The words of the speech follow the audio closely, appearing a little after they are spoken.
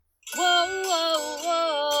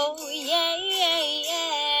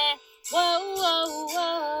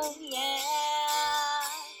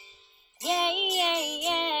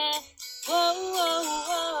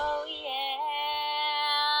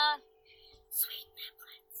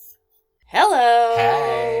Hello.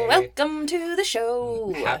 Hey. Welcome to the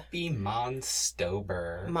show. Happy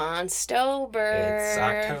Monstober. Monstober. It's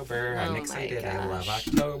October. I'm Oh excited. my I love gosh.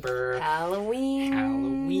 October.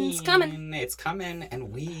 Halloween. It's coming. It's coming,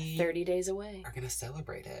 and we 30 days away. are going to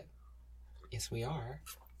celebrate it. Yes, we are.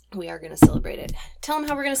 We are going to celebrate it. Tell them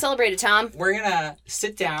how we're going to celebrate it, Tom. We're going to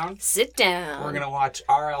sit down. Sit down. We're going to watch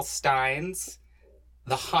R.L. Stein's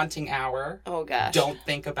The Haunting Hour. Oh, gosh. Don't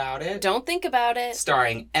Think About It. Don't think about it.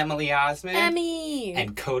 Starring Emily Osment. Emmy.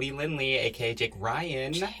 And Cody Lindley, a.k.a. Jake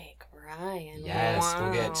Ryan. Jake Ryan. Yes, wow.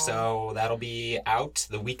 we'll get, so that'll be out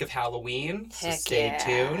the week of Halloween, so Heck stay yeah.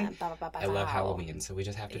 tuned. Ba-ba-ba-ba-bow. I love Halloween, so we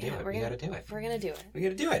just have to do it. We gotta do it. We're going to do it. We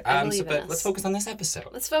gotta do it. I believe in But us. let's focus on this episode.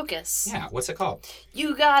 Let's focus. Yeah, what's it called?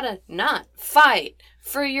 You gotta not fight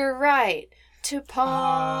for your right to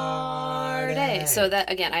party. Party. So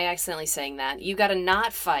that, again, I accidentally sang that. You gotta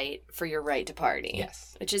not fight for your right to party. Yes.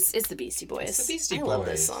 Which is, it's the Beastie Boys. It's the Beastie I Boys. love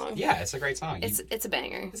this song. Yeah, it's a great song. It's a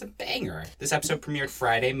banger. It's a banger. This episode premiered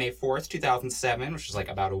Friday, May 4th, 2007, which is like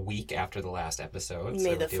about a week after the last episode.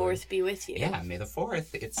 May the 4th be with you. Yeah, May the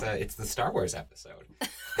 4th. It's the Star Wars episode.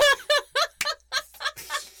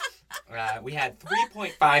 We had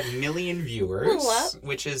 3.5 million viewers, What?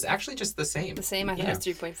 which is actually just the same. The same, I thought Yeah. it was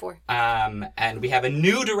 3.4. And we have a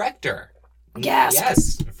new director. Gasp.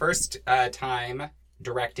 Yes. First time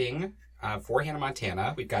directing for Hannah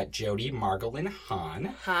Montana. We've got Jody Margolin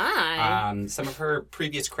Hahn. Hi. Some of her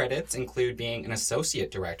previous credits include being an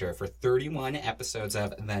associate director for 31 episodes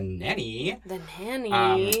of The Nanny. The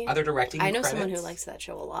Nanny. Other directing I know credits. someone who likes that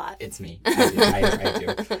show a lot. It's me. I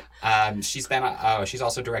do. She's been. She's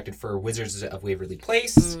also directed for Wizards of Waverly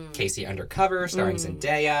Place, Casey Undercover, starring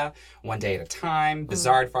Zendaya, One Day at a Time,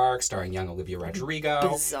 Bizaardvark, starring young Olivia Rodrigo.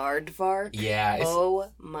 Bizaardvark. Yeah, Oh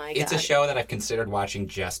my god. it's a show that I've considered watching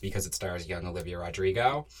just because it stars young Olivia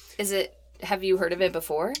Rodrigo. Is it? Have you heard of it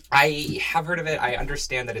before? I have heard of it. I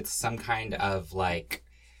understand that it's some kind of like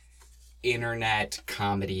internet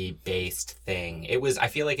comedy based thing. I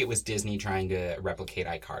feel like it was Disney trying to replicate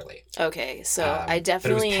iCarly. Okay, so I But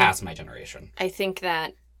definitely. it was past my generation. I think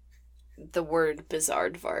that the word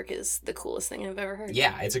Bizaardvark is the coolest thing I've ever heard.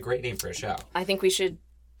 Yeah, it's a great name for a show. I think we should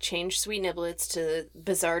change Sweet Niblets to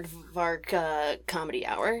Bizaardvark Comedy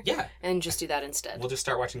Hour. Yeah, And just do that instead. we'll just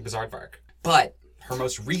start watching Bizaardvark. But her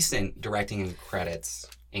most recent directing credits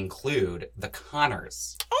include The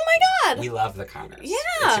Conners. Oh my god! We love The Conners. Yeah.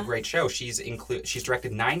 It's a great show. She's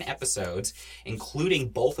directed 9 episodes, including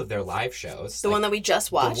both of their live shows. The one that we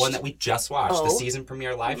just watched. The one that we just watched. Oh. The season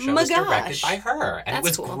premiere live show My was directed gosh. by her. And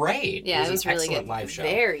That's it was cool. great. Yeah, it was was an really excellent good. live show.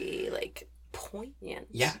 Very, poignant.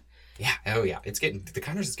 Yeah. Yeah. Oh, yeah. The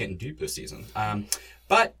Conners is getting deep this season.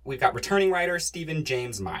 But we've got returning writer Stephen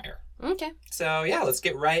James Meyer. Okay. So, yeah, let's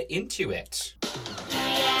get right into it.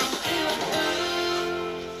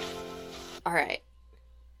 All right.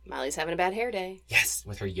 Miley's having a bad hair day. Yes,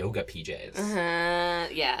 with her yoga PJs.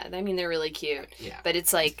 Yeah, I mean, they're really cute. Yeah. But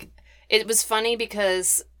it's like, it was funny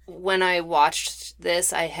because when I watched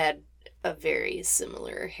this, I had a very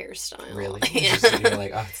similar hairstyle. Really? Yeah. You're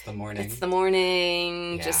like, oh, it's the morning. It's the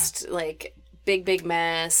morning, Yeah. just like big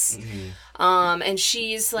mess. Mhm. And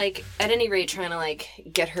she's like, at any rate, trying to like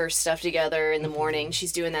get her stuff together in the morning.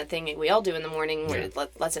 She's doing that thing we all do in the morning where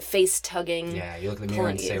lots of face tugging. Yeah, you look in the mirror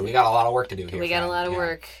and Pulling say, you. we got a lot of work to do here. We got a friend." lot of Yeah.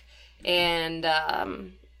 work. And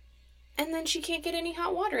then she can't get any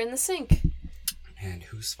hot water in the sink. And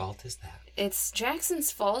whose fault is that? It's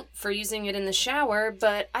Jackson's fault for using it in the shower,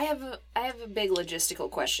 but I have a big logistical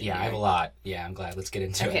question. Yeah, here. I have a lot. Yeah, I'm glad. Let's get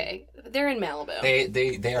into it. Okay, they're in Malibu. They are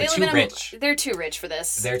They too live in rich. They're too rich for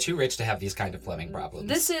this. They're too rich to have these kind of plumbing problems.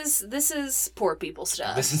 This is poor people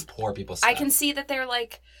stuff. This is poor people stuff. I can see that they're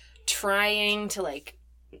like trying to like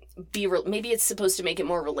maybe it's supposed to make it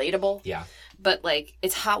more relatable. Yeah. But like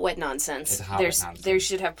it's hot wet nonsense. It's hot, wet nonsense. There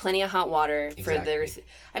should have plenty of hot water for their. Exactly.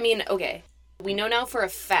 I mean, okay, we know now for a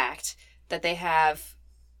fact that they have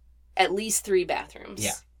at least 3 bathrooms.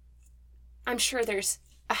 Yeah. I'm sure there's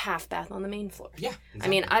a half bath on the main floor. Yeah. I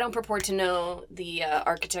mean, I don't purport to know the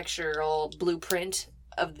architectural blueprint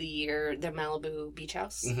of the Malibu beach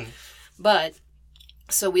house, Mhm. but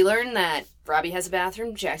so we learned that Robbie has a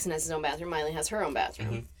bathroom, Jackson has his own bathroom, Miley has her own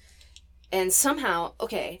bathroom, Mhm. and somehow,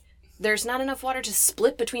 okay, there's not enough water to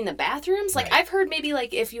split between the bathrooms. Like Right. I've heard maybe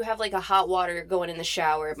like if you have like a hot water going in the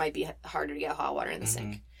shower, it might be harder to get hot water in the Mhm.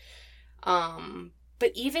 sink.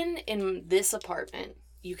 But even in this apartment,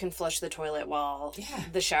 you can flush the toilet while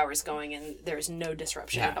the shower's going, and there's no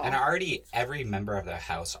disruption at all. And every member of the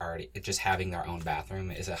house just having their own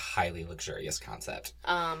bathroom is a highly luxurious concept.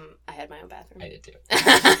 I had my own bathroom. I did too.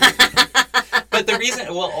 But the reason,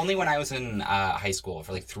 only when I was in high school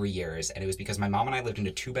for like 3 years, and it was because my mom and I lived in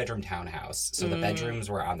a 2-bedroom townhouse, so the bedrooms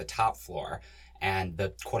were on the top floor. And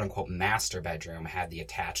the quote-unquote master bedroom had the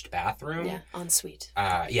attached bathroom. Yeah, ensuite.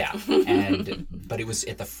 But it was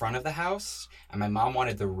at the front of the house, and my mom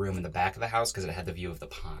wanted the room in the back of the house because it had the view of the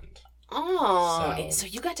pond. Oh, so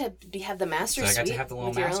you got to have the master suite? So I got to have the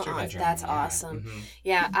little master bedroom. That's awesome. Mm-hmm.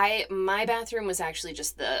 Yeah, my bathroom was actually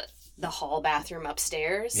just the hall bathroom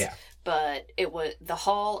upstairs. Yeah. But the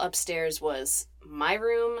hall upstairs was my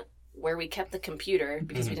room, where we kept the computer,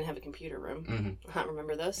 because we didn't have a computer room.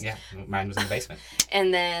 Remember those? Yeah, mine was in the basement.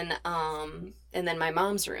 and then my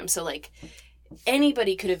mom's room. So like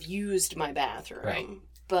anybody could have used my bathroom, right?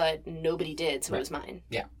 But nobody did, so it was mine.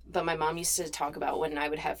 Yeah. But my mom used to talk about when I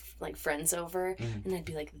would have like friends over, and I'd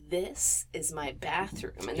be like, "This is my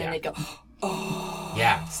bathroom," and then they'd go, "Oh."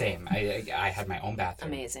 Yeah, same. I had my own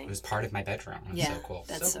bathroom. Amazing. It was part of my bedroom. It was so cool.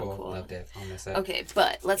 That's so cool. Loved it. I'll miss it. Okay,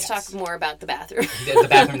 but let's talk more about the bathroom. the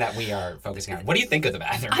bathroom that we are focusing on. What do you think of the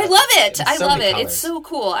bathroom? I love it. I love it. It's so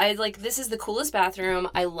cool. This is the coolest bathroom.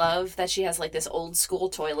 I love that she has like this old school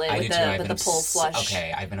toilet with the pull flush.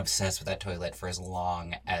 Okay, I've been obsessed with that toilet for as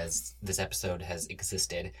long as this episode has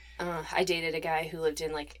existed. I dated a guy who lived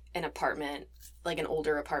in like an apartment, like an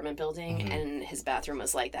older apartment building, and his bathroom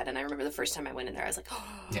was like that. And I remember the first time I went in there, I was like, "Oh."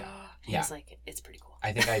 Yeah. And I was like, "It's pretty cool."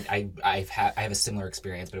 I think I have a similar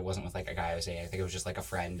experience, but it wasn't with like a guy I was dating. I think it was just like a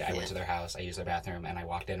friend. I went to their house, I used their bathroom, and I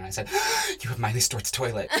walked in and I said, "You have Miley Stewart's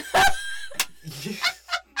toilet."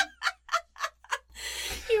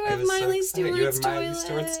 You have Miley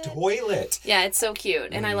Stewart's toilet. Yeah, it's so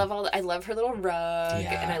cute, and I love her little rug,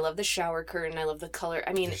 and I love the shower curtain. I love the color.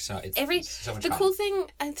 I mean, so much fun. Cool thing,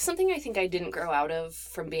 something I think I didn't grow out of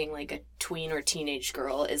from being like a tween or teenage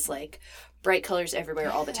girl is like bright colors everywhere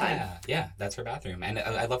all the time. Yeah, that's her bathroom, and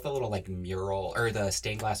I love the little like mural or the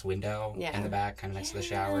stained glass window in the back, kind of next to the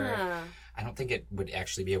shower. I don't think it would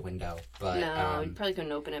actually be a window, but no, you probably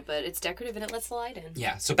couldn't open it, but it's decorative and it lets the light in.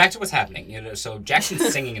 Yeah. So back to what's happening. So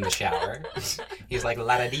Jackson's singing in the shower. He's like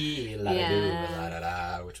la da dee, la da doo, la da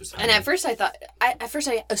da, which was funny. And at first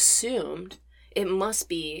I assumed it must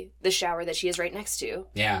be the shower that she is right next to.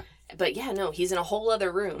 Yeah. But no, he's in a whole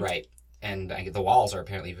other room. Right. And the walls are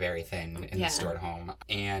apparently very thin in the stored home,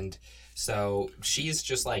 and so she's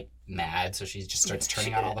just like mad, so she just starts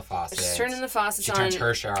turning on all the faucets. She's turning the faucets on. She turns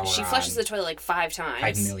her shower on. She flushes the toilet like 5 times.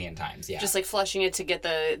 5 million times, yeah. Just like flushing it to get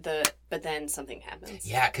the but then something happens.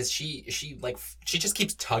 Yeah, because she just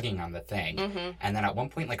keeps tugging on the thing, and then at one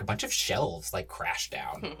point like a bunch of shelves like crash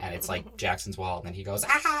down, and it's like Jackson's wall, and then he goes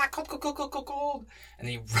cold, and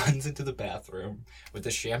then he runs into the bathroom with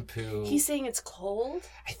the shampoo. He's saying it's cold.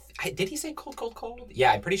 Did he say cold?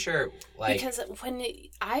 Yeah, I'm pretty sure. Like because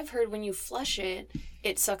I've heard when you flush it,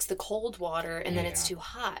 it sucks the cold water, and then it's too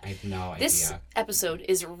hot. I have no idea. This episode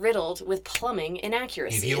is riddled with plumbing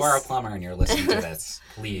inaccuracies. If you are a plumber and you're listening to this,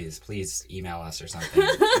 please email us or something.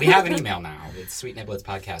 We have an email now. It's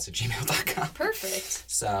sweetniblets@gmail.com. Perfect.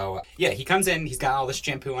 So, yeah, he comes in. He's got all this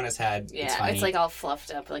shampoo on his head. Yeah, it's like all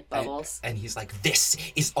fluffed up, like bubbles. And he's like, "This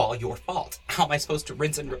is all your fault. How am I supposed to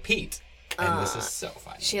rinse and repeat?" And this is so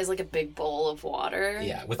funny. She has like a big bowl of water.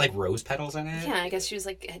 Yeah, with like rose petals in it. Yeah, I guess she was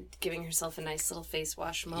like giving herself a nice little face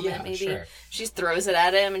wash moment, maybe. Sure. She throws it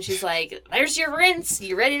at him and she's like, "There's your rinse.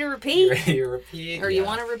 You ready to repeat? Or you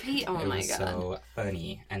want to repeat?" Oh my god. So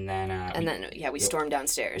funny. And then we storm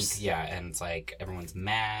downstairs. And it's like everyone's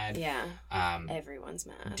mad. Yeah. Everyone's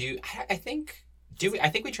mad. I think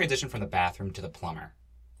we transitioned from the bathroom to the plumber.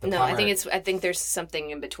 I think there's something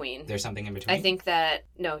in between. There's something in between? I think that,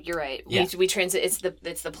 no, you're right. Yeah. It's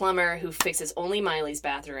the plumber who fixes only Miley's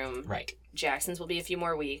bathroom. Right. Jackson's will be a few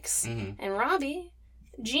more weeks. Mm-hmm. And Robbie,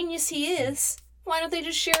 genius he is, why don't they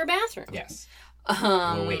just share a bathroom? Yes.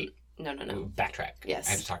 Well, wait. No. Backtrack. Yes.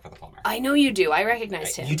 I have to talk about the plumber. I know you do. I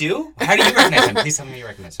recognized him. You do? How do you recognize him? Please tell me you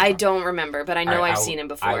recognize him. I don't remember, but I know I've seen him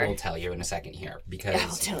before. I will tell you in a second here, because...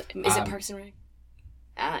 I'll tell you. Is it Parks and Rec?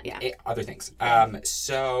 Yeah. Other things.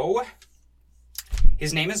 So...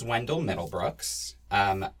 His name is Wendell Middlebrooks.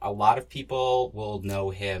 A lot of people will know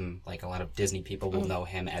him, like a lot of Disney people will know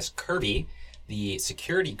him as Kirby, the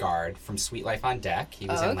security guard from Sweet Life on Deck. He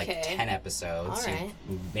was in like 10 episodes. All right.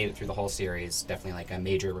 He made it through the whole series. Definitely like a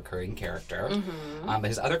major recurring character. Mm-hmm. But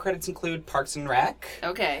his other credits include Parks and Rec.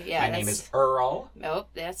 Okay, yeah. My name is Earl. Oh,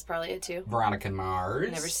 that's probably it too. Veronica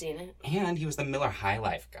Mars. Never seen it. And he was the Miller High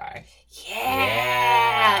Life guy.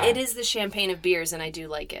 Yeah. It is the champagne of beers, and I do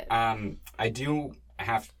like it. I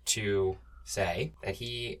have to say that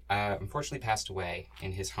he unfortunately passed away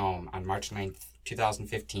in his home on March 9th,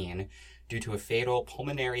 2015, due to a fatal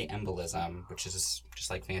pulmonary embolism, which is just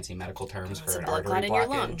like fancy medical terms for an artery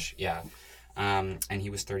blockage. Yeah. And he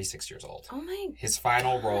was 36 years old. Oh my His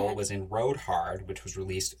final role was in Road Hard, which was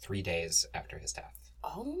released 3 days after his death.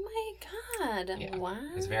 Oh my God. Yeah. Wow.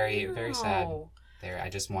 It was very, very sad. I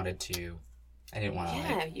just wanted to... I didn't want to.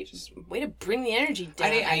 Yeah, you just way to bring the energy down.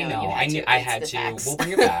 I know. I had to. We'll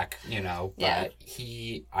bring it back, But yeah.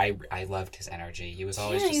 I loved his energy. He was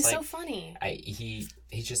always just he's like so funny. He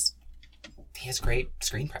has great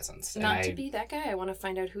screen presence. Not to be that guy. I want to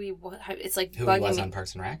find out who he was. It's like who bugging he was me. on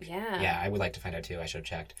Parks and Rec. Yeah. Yeah, I would like to find out too. I should have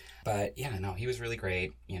checked. But yeah, no, he was really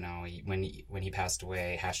great. When he passed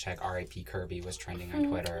away, #RIP Kirby was trending on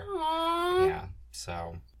Twitter. Aww. Yeah.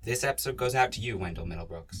 So this episode goes out to you, Wendell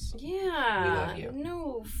Middlebrooks. Yeah. We love you.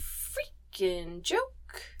 No freaking joke.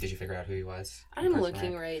 Did you figure out who he was? I'm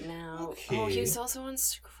looking right now. Okay. Oh, he was also on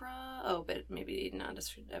Scrubs. Oh, but maybe not a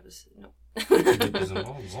episode. No.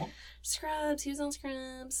 Scrubs. He was on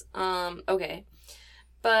Scrubs. Okay.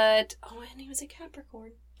 But, and he was a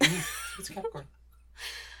Capricorn. He was a Capricorn.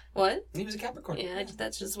 What? He was a Capricorn. Yeah,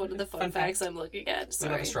 that's just one of the fun facts I'm looking at. Sorry.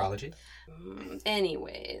 We love astrology.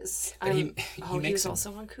 Anyways. But he was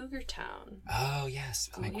also on Cougar Town. Oh, yes.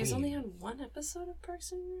 He was only on one episode of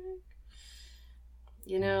Parks and Rec?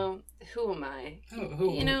 Who am I?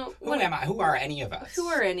 Who am I? Who are any of us? Who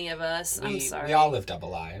are any of us? I'm sorry. We all live double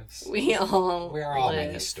lives. We are all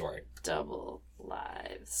many stories. Double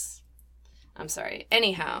lives. I'm sorry.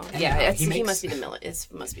 Anyhow, he must be it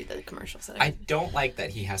must be the commercial setting. I don't like that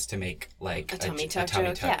he has to make like a tummy tuck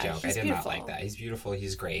joke. Yeah, I did not like that. He's beautiful.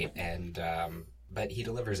 He's great, and but he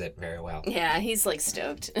delivers it very well. Yeah, he's like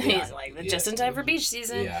stoked. Yeah, he's like just in time for beach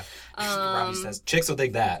season. Yeah. Robbie says chicks will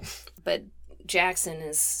dig that. But Jackson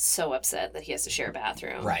is so upset that he has to share a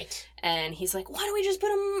bathroom. Right. And he's like, why don't we just put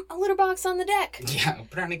a litter box on the deck? Yeah,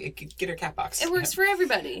 put her on get her cat box. It works for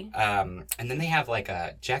everybody. And then they have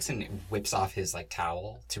Jackson whips off his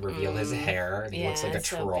towel to reveal his hair. And he looks like a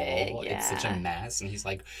troll. So it's such a mess. And he's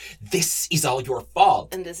like, this is all your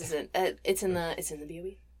fault. And this isn't, it's in the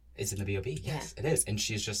B.O.B.? It's in the B.O.B., yes, it is. And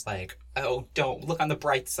she's just like, oh, don't look on the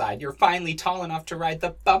bright side. You're finally tall enough to ride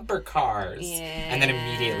the bumper cars. Yeah. And then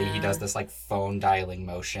immediately he does this phone dialing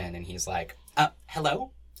motion and he's like,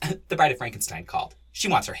 hello? The Bride of Frankenstein called. She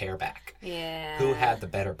wants her hair back. Yeah. Who had the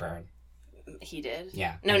better burn? He did.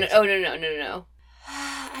 Yeah. No.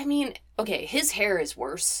 I mean, okay, his hair is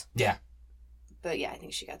worse. Yeah. But yeah, I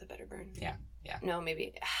think she got the better burn. Yeah. No,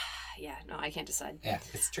 maybe. Yeah, no, I can't decide. Yeah,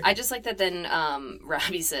 it's tricky. I just like that then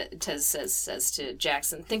Robbie says to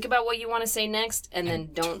Jackson, think about what you want to say next, and then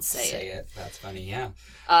don't say it. That's funny, yeah.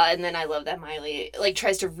 And then I love that Miley,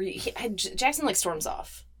 tries to Jackson, storms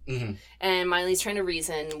off. Mm-hmm. And Miley's trying to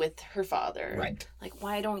reason with her father. Right.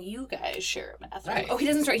 Why don't you guys share a bathroom? Right. Oh, he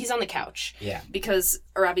doesn't. He's on the couch. Yeah. Because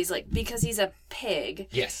Robbie's because he's a pig.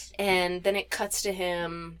 Yes. And then it cuts to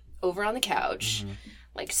him over on the couch. Mm-hmm.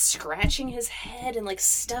 Scratching his head and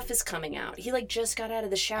stuff is coming out. He just got out of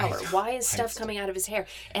the shower. Why is stuff coming out of his hair?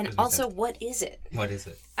 And also, what is it? What is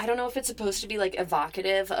it? I don't know if it's supposed to be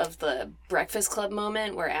evocative of the Breakfast Club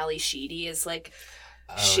moment where Ali Sheedy is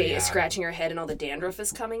scratching her head and all the dandruff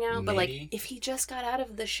is coming out. Maybe. But if he just got out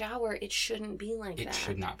of the shower, it shouldn't be like that. It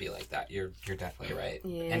should not be like that. You're definitely right.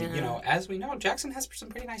 Yeah. And as we know, Jackson has some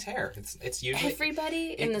pretty nice hair. It's usually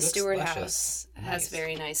everybody in the Stewart house has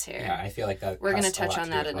very nice hair. Yeah, I feel like that. We're gonna touch on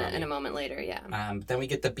that in a moment later. Yeah. Then we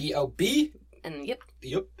get the B.O.B. And yep.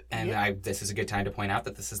 And this is a good time to point out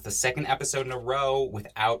that this is the second episode in a row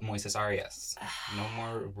without Moises Arias. No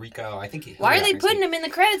more Rico. I think. Why are they putting him in the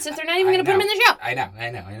credits if they're not even going to put him in the show? I know.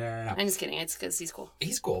 I'm just kidding. It's because he's cool.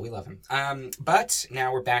 He's cool. We love him. But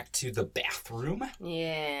now we're back to the bathroom.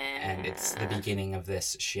 Yeah. And it's the beginning of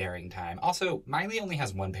this sharing time. Also, Miley only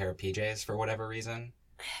has one pair of PJs for whatever reason.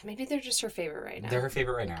 Maybe they're just her favorite right now. They're her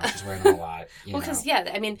favorite right now. She's wearing them a lot. Because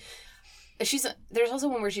there's also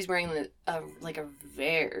one where she's wearing a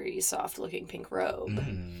very soft looking pink robe.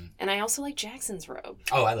 Mm-hmm. And I also like Jackson's robe.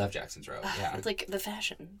 Oh, I love Jackson's robe. Yeah. It's the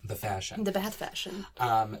fashion. The fashion. The bath fashion.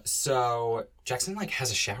 So Jackson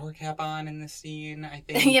has a shower cap on in this scene, I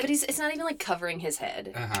think. Yeah, but it's not even covering his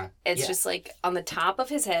head. Uh-huh. It's just on the top of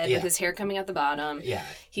his head with his hair coming out the bottom. Yeah.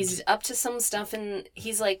 He's up to some stuff and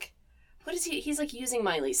he's what is he? He's using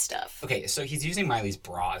Miley's stuff. Okay, so he's using Miley's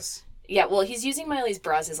bras. Yeah, well, he's using Miley's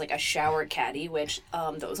bras as a shower caddy, which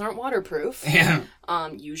those aren't waterproof. Yeah.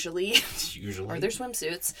 Usually. Usually. Or their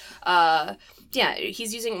swimsuits. Yeah,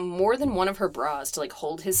 he's using more than one of her bras to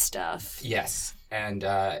hold his stuff. Yes, and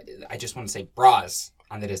I just want to say bras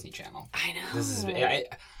on the Disney Channel. I know. This is.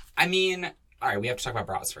 I mean, all right, we have to talk about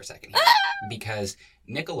bras for a second here. Because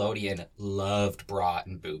Nickelodeon loved bra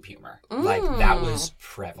and boob humor. Like, that was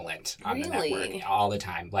prevalent on the network all the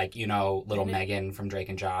time. Like, you know, little Megan from Drake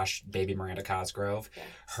and Josh, baby Miranda Cosgrove. Yeah.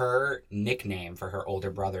 Her nickname for her older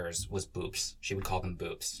brothers was Boops. She would call them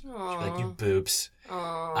Boops. She'd be like, you Boops.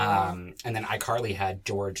 And then iCarly had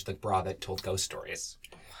George, the bra that told ghost stories.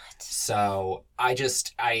 So I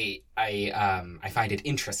find it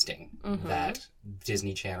interesting that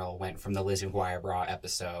Disney Channel went from the Lizzie McGuire bra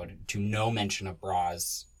episode to no mention of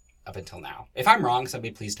bras up until now. If I'm wrong,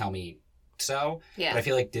 somebody please tell me so. Yeah. But I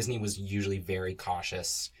feel like Disney was usually very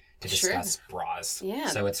cautious to discuss bras. Yeah.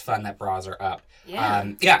 So it's fun that bras are up. Yeah.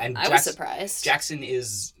 And I was surprised. Jackson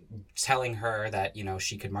is telling her that, you know,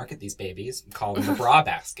 she could market these babies, call them the bra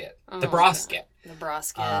basket. The brasket. The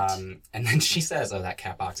brasket. And then she says, oh, that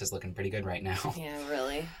cat box is looking pretty good right now. Yeah,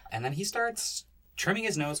 really. And then he starts trimming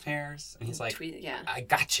his nose hairs. And he's like, I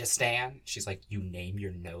gotcha, Stan. She's like, you name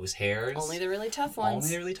your nose hairs? Only the really tough ones. Only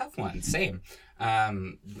the really tough ones. Same. No,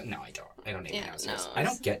 I don't. I don't name nose hairs. I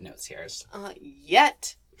don't get nose hairs.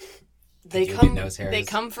 Yet. They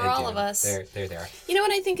come for all of us. They're there. You know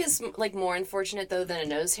what I think is like more unfortunate though than a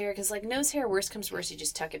nose hair? Because like nose hair, worst comes worst, you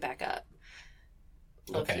just tuck it back up.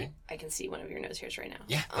 Loki, okay. I can see one of your nose hairs right now.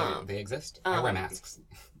 Yeah, they exist. I wear masks.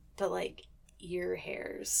 But like ear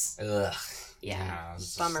hairs. Ugh. Yeah.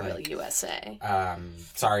 Bummer, like, USA.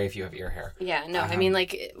 Sorry if you have ear hair. Yeah. No. I mean,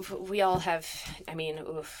 like we all have. I mean,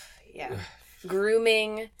 oof. Yeah.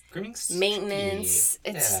 Grooming, maintenance.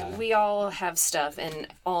 We all have stuff, and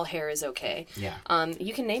all hair is okay. Yeah.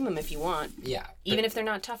 You can name them if you want. Yeah. Even if they're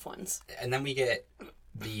not tough ones. And then we get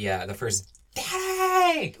the first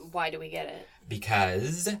Daddy. Why do we get it?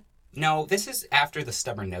 Because this is after the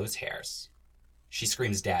stubborn nose hairs. She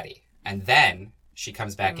screams Daddy, and then she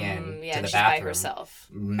comes back in to the bathroom. By herself.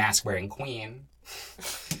 Mask wearing queen.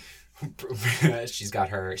 she's got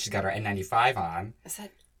her N95 on. Is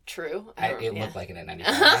that true? It looked like an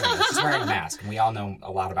N95. She's wearing a mask, and we all know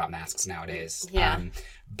a lot about masks nowadays. Yeah.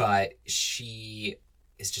 But she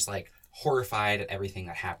is just like horrified at everything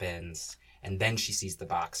that happens, and then she sees the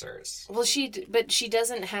boxers. Well, she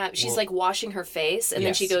doesn't have. She's like washing her face, and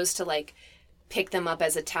then she goes to like pick them up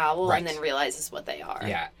as a towel, and then realizes what they are.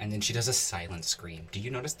 Yeah, and then she does a silent scream. Did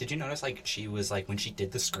you notice? Like she was like when she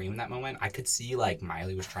did the scream in that moment, I could see like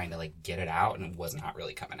Miley was trying to like get it out, and it was not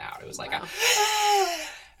really coming out. It was like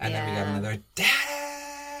and then we got another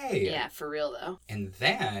Daddy. Yeah, for real though. And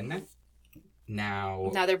then now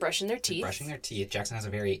they're brushing their teeth. Jackson has a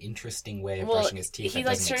very interesting way of brushing his teeth. He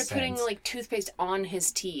started putting like toothpaste on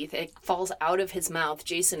his teeth. It falls out of his mouth.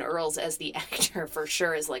 Jason Earls, as the actor for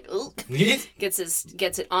sure, is like, ugh. gets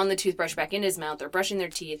it on the toothbrush back in his mouth. They're brushing their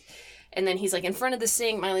teeth. And then he's like in front of the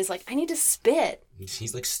sink. Miley's like, I need to spit.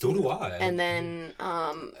 He's like, so do I. And then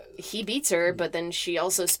he beats her, but then she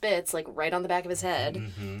also spits like right on the back of his head.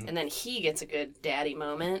 Mm-hmm. And then he gets a good daddy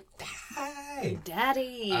moment.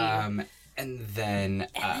 Daddy. And then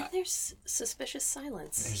there's suspicious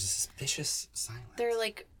silence. There's a suspicious silence. They're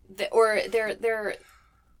like, they're.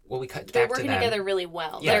 Well, we cut. They're working together really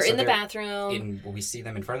well. Yeah, they're in the bathroom. We see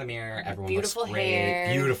them in front of the mirror. Everyone beautiful looks great.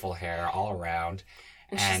 Hair. Beautiful hair all around.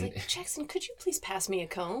 And she's like, Jackson, could you please pass me a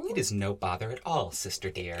comb? It is no bother at all, sister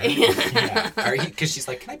dear. Because she's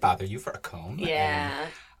like, can I bother you for a comb? Yeah.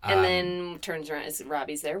 And then turns around,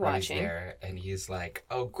 Robbie's there watching. And he's like,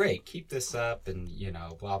 oh, great, keep this up, and,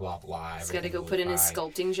 blah, blah, blah. He's got to go put in his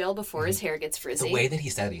sculpting gel before his hair gets frizzy. The way that he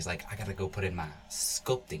said it, he's like, I got to go put in my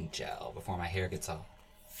sculpting gel before my hair gets all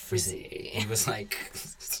frizzy. He was like,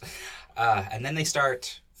 and then they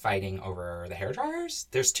start fighting over the hair dryers.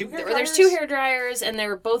 There's two hair dryers? There's two hair dryers, and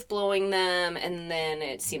they're both blowing them, and then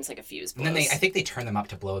it seems like a fuse blows. And then I think they turn them up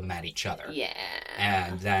to blow them at each other. Yeah.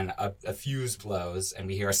 And then a fuse blows, and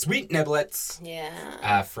we hear a sweet niblets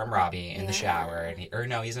from Robbie in the shower. And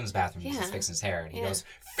he's in his bathroom. He's just fixing his hair. And he goes,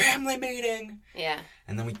 family meeting! Yeah.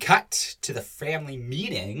 And then we cut to the family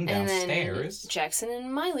meeting downstairs. And then Jackson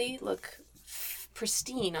and Miley look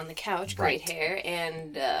pristine on the couch, great hair,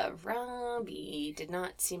 and Robbie did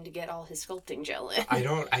not seem to get all his sculpting gel in.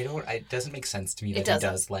 It doesn't make sense to me that he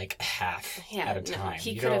does like half at a time.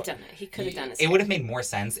 He could have done it. He could have done it. It would have made more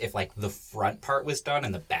sense if like the front part was done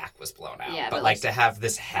and the back was blown out. Yeah, but like to have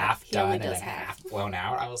this half done and half blown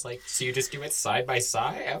out, I was like, so you just do it side by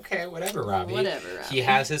side? Okay, whatever, Robbie. Whatever, Robbie. He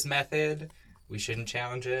has his method. We shouldn't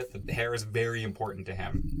challenge it. The hair is very important to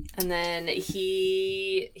him. And then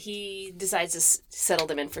he decides to settle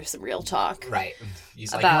them in for some real talk. Right.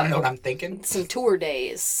 He's like, you want to know what I'm thinking? Some tour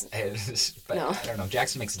days. But no. I don't know.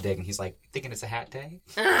 Jackson makes a dig, and he's like, thinking it's a hat day?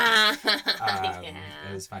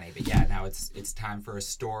 It was funny. But yeah, now it's time for a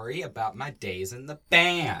story about my days in the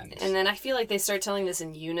band. And then I feel like they start telling this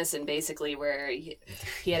in unison, basically, where he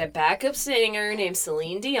had a backup singer named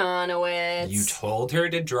Celine Dionowitz. You told her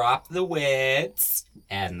to drop the wits,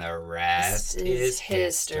 and the rest is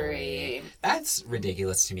history. That's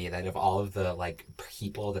ridiculous to me that of all of the, like,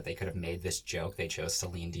 people that they could have made this joke, they chose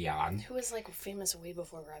Celine Dion. Who was, like, famous way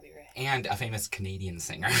before Robbie Ray. And a famous Canadian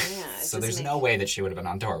singer. Yeah, so there's no way that she would have been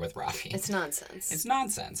on tour with Robbie. It's nonsense. It's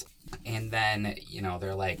nonsense. And then, you know,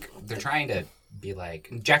 they're trying to be like,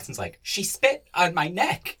 Jackson's like, she spit on my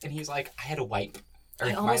neck. And he's like, I had to wipe.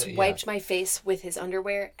 I almost wiped my face with his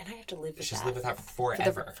underwear, and I have to live with that. She's lived with that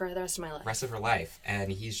forever. For the rest of my life. Rest of her life.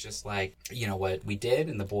 And he's just like, you know what we did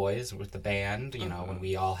in the boys with the band, you know, when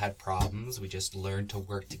we all had problems, we just learned to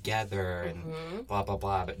work together and blah, blah,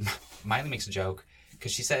 blah. But Miley makes a joke.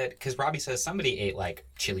 Because Robbie says somebody ate, like,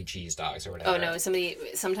 chili cheese dogs or whatever. Oh, no,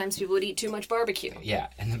 sometimes people would eat too much barbecue. Yeah,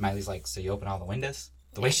 and then Miley's like, so you open all the windows?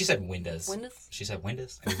 The way she said windows. She said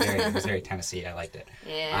windows. It was very Tennessee. I liked it.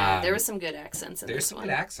 Yeah, there was some good accents in this one. There's some good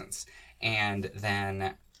accents. And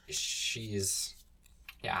then she's...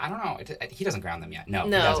 Yeah, I don't know. He doesn't ground them yet. No,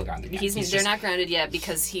 he doesn't ground them yet. They're not grounded yet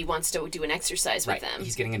because he wants to do an exercise with them.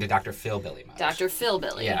 He's getting into Dr. Philbilly mode. Dr.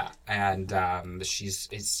 Philbilly. Yeah, and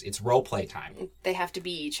it's role play time. They have to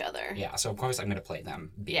be each other. Yeah, so of course I'm going to play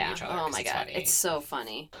them being each other. Oh my God, it's so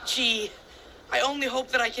funny. Gee, I only hope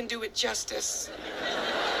that I can do it justice.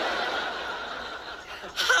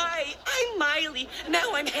 Hi, I'm Miley.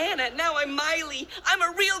 Now I'm Hannah. Now I'm Miley. I'm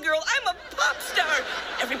a real girl. I'm a pop star.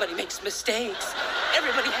 Everybody makes mistakes.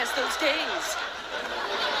 Everybody has those days.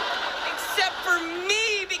 Except for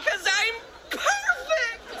me, because I'm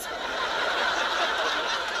perfect.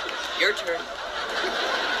 Your turn.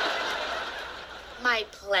 My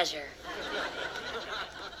pleasure.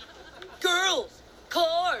 Girls,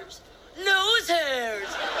 cars, nose hairs.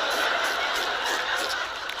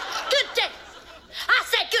 Good day. I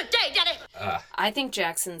said good day, Daddy. I think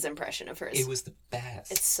Jackson's impression of hers. It was the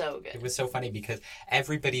best. It's so good. It was so funny because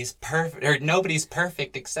everybody's perfect, or nobody's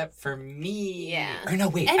perfect except for me. Yeah. Or no,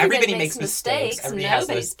 wait. Everybody makes mistakes. Everybody has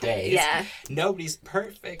those days. Yeah. Nobody's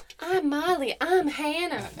perfect. I'm Miley. I'm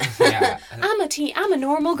Hannah. Yeah. I'm a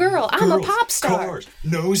normal girl. I'm a pop star. Cars,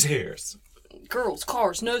 nose hairs. Girls,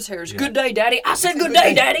 cars, nose hairs. Yeah. Good day, Daddy. I said good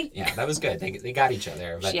day, Daddy. Yeah, that was good. They got each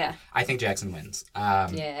other. But yeah. I think Jackson wins.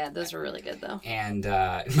 Yeah, those were really good, though. And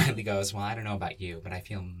Miley goes, well, I don't know about you, but I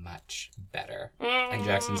feel much better. And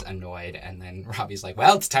Jackson's annoyed. And then Robbie's like,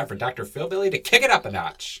 well, it's time for Dr. Philbilly to kick it up a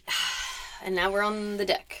notch. And now we're on the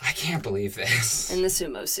deck. I can't believe this. In the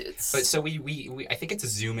sumo suits. But so we I think it's a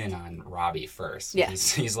zoom in on Robbie first. Yeah.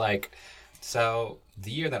 He's like... So, the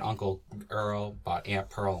year that Uncle Earl bought Aunt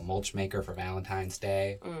Pearl a mulch maker for Valentine's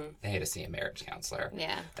Day, they had to see a marriage counselor.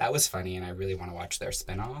 Yeah. That was funny, and I really want to watch their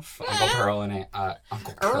spinoff. Uncle Pearl and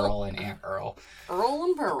Aunt Earl. Earl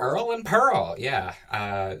and Pearl. Earl and Pearl, yeah.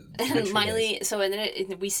 And Miley, so and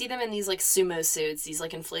then we see them in these, like, sumo suits, these,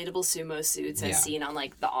 like, inflatable sumo suits as seen on,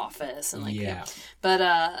 like, The Office. And like, yeah. But,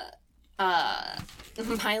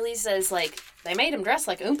 Miley says, like, they made him dress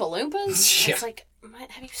like Oompa Loompas. Yeah. It's like...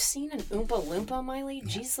 Have you seen an Oompa Loompa, Miley?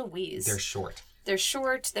 Yeah. Jeez Louise. They're short.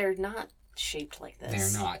 They're not shaped like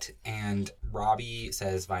this. They're not. And Robbie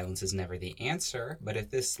says violence is never the answer, but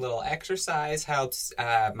if this little exercise helps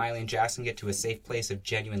Miley and Jackson get to a safe place of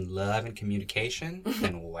genuine love and communication,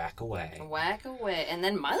 then whack away. Whack away. And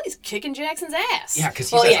then Miley's kicking Jackson's ass. Yeah,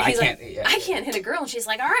 because he says, I can't hit a girl. And she's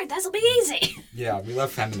like, all right, this'll be easy. Yeah, we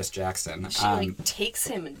love feminist Jackson. She, takes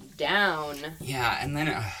him down. Yeah, and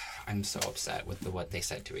then... I'm so upset with what they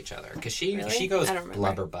said to each other. Because she goes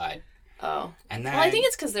blubber butt. Oh. And then, well, I think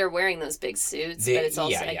it's because they're wearing those big suits, but it's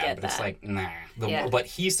also, I get but that. It's like, nah. What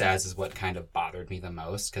he says is what kind of bothered me the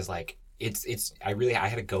most. Because, like, I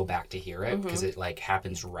had to go back to hear it. Because it, like,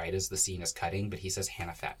 happens right as the scene is cutting. But he says,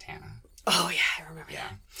 Hannah Fat Tana. Oh, yeah, I remember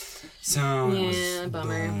that. So, yeah,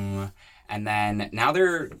 bummer. Boom. And then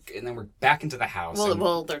we're back into the house.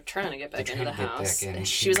 Well, they're trying to get back into the house. And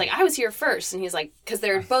she was like, I was here first. And he's like, because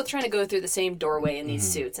they're both trying to go through the same doorway in these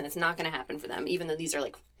suits. And it's not going to happen for them, even though these are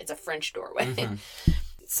like, it's a French doorway.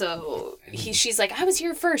 So she's like, I was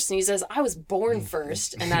here first. And he says, I was born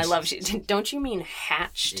first. And I love, don't you mean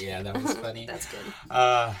hatched? Yeah, that was funny. That's good.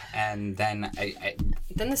 And then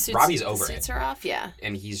Then the suits, Robbie's over the suits are off, yeah.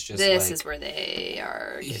 And he's just This is where they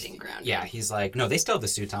are getting grounded. Yeah, he's like, no, they still have the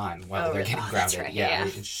suits on while they're getting grounded. Right, yeah.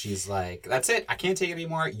 She's like, that's it. I can't take it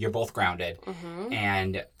anymore. You're both grounded. Mm-hmm.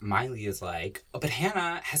 And Miley is like, oh, but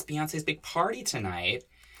Hannah has Beyonce's big party tonight.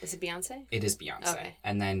 Is it Beyonce? It is Beyonce. Okay.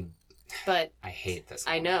 And then... But I hate this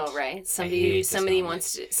moment. I know, right? Somebody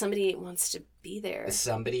wants to be there.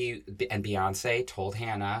 Somebody and Beyonce told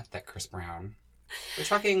Hannah that Chris Brown...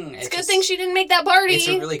 It's a good thing she didn't make that party. It's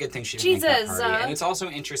a really good thing she didn't make that party. And it's also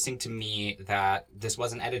interesting to me that this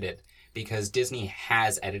wasn't edited because Disney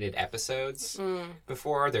has edited episodes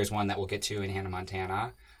before. There's one that we'll get to in Hannah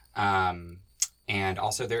Montana. And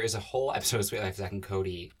also there is a whole episode of Sweet Life of Zack and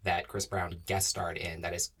Cody that Chris Brown guest starred in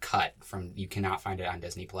that is cut from... You cannot find it on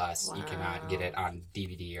Disney+. Wow. You cannot get it on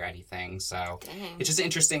DVD or anything. So It's just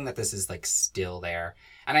interesting that this is like still there.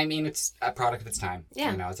 And I mean, it's a product of its time.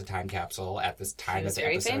 Yeah. You know, it's a time capsule. At this time that the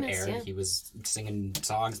episode aired, he was singing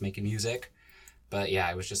songs, making music. But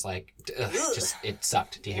yeah, it was just like, it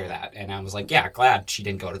sucked to hear that. And I was like, yeah, glad she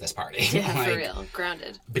didn't go to this party. Yeah, for real.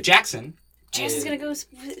 Grounded. But Jackson's going to go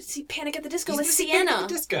see Panic at the Disco with Sienna. Panic at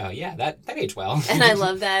the Disco, yeah, that aged well. And I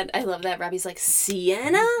love that. Robbie's like,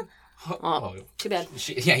 Sienna? Oh, too bad.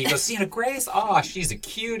 He goes, Sienna Grace? Oh, she's a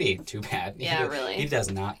cutie. Too bad. Yeah, really. He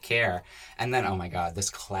does not care. And then, oh my God, this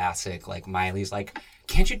classic, like, Miley's like,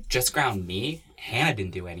 can't you just ground me? Hannah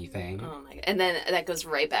didn't do anything. Oh my God. And then that goes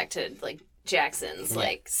right back to, like, Jackson's,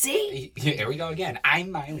 like, see? Here we go again. I'm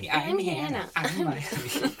Miley. I'm Hannah. I'm Miley.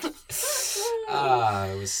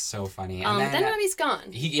 It was so funny. And then Robbie's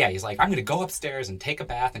gone. He's like, I'm going to go upstairs and take a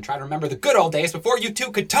bath and try to remember the good old days before you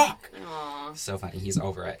two could talk. Aww. So funny. He's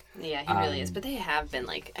over it. Yeah, he really is. But they have been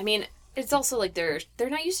like, I mean, it's also like they're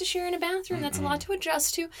not used to sharing a bathroom. Mm-mm. That's a lot to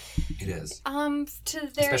adjust to. It is. To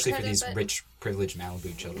their especially for these rich, privileged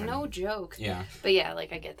Malibu children. No joke. Yeah. But yeah,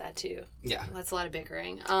 like I get that too. Yeah. That's a lot of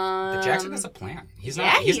bickering. But Jackson has a plan. He's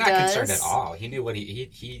not concerned at all. He knew what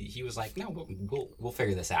he was like, no, we'll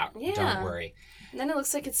figure this out. Yeah. Don't worry. And then it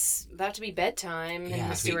looks like it's about to be bedtime in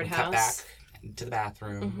the Stewart house. Cut back to the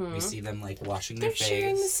bathroom. Mm-hmm. We see them like washing their face. They're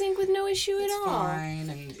sharing the sink with no issue at all. Fine.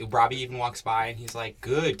 And Robbie even walks by and he's like,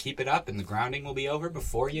 good, keep it up and the grounding will be over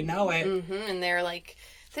before you know it. Mm-hmm. And they're like,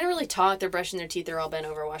 they don't really talk. They're brushing their teeth. They're all bent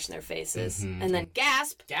over washing their faces. Mm-hmm. And then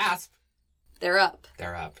gasp. They're up.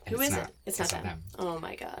 And Who is it? It's not them. Oh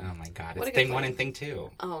my God. It's Thing 1 and Thing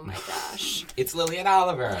 2. Oh my gosh. It's Lily and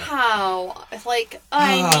Oliver. How? Like,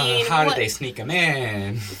 I mean. How did they sneak them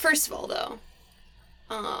in? First of all, though,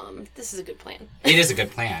 this is a good plan. It is a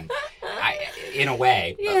good plan. In a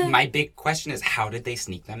way. Yeah. My big question is, how did they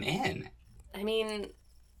sneak them in? I mean,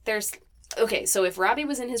 there's... Okay, so if Robbie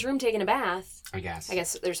was in his room taking a bath... I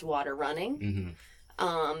guess there's water running.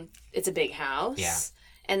 Mm-hmm. It's a big house. Yeah.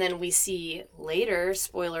 And then we see later,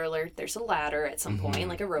 spoiler alert, there's a ladder at some point,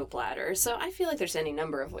 like a rope ladder. So I feel like there's any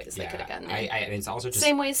number of ways they could have gotten in. It's also just...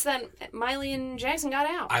 Same ways that Miley and Jackson got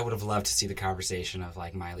out. I would have loved to see the conversation of,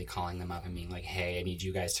 like, Miley calling them up and being like, hey, I need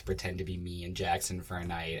you guys to pretend to be me and Jackson for a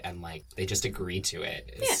night. And, like, they just agree to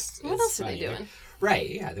it. What else are they doing?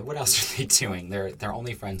 Right, yeah. What else are they doing? They're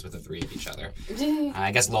only friends with the three of each other.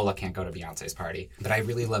 I guess Lola can't go to Beyonce's party. But I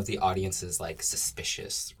really love the audience's, like,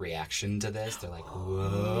 suspicious reaction to this. They're like,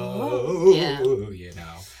 whoa, you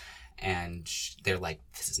know. And they're like,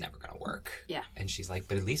 this is never going to work. Yeah. And she's like,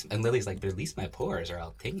 but at least... And Lily's like, but at least my pores are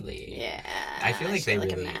all tingly. Yeah. I feel like they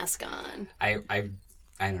like really... a mask on.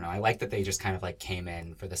 I don't know. I like that they just kind of like came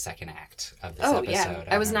in for the second act of this episode. Yeah.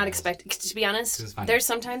 I was not expecting, to be honest, there's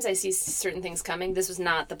sometimes I see certain things coming. This was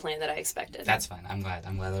not the plan that I expected. That's fine. I'm glad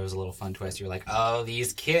there was a little fun twist. You're like, oh,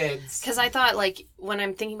 these kids. Because I thought, like, when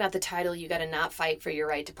I'm thinking about the title, You Gotta Not Fight for Your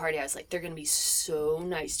Right to Party, I was like, they're going to be so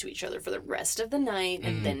nice to each other for the rest of the night,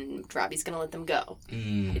 and then Robbie's going to let them go.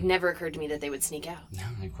 It never occurred to me that they would sneak out. No,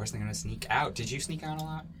 of course they're going to sneak out. Did you sneak out a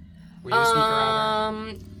lot? Were you a sneaker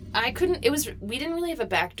outer? I couldn't, we didn't really have a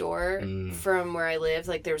back door from where I lived.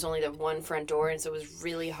 Like, there was only the one front door, and so it was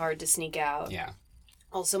really hard to sneak out. Yeah.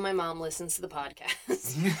 Also, my mom listens to the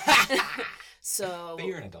podcast. So. But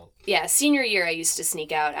you're an adult. Yeah, senior year, I used to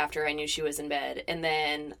sneak out after I knew she was in bed. And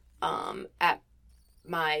then at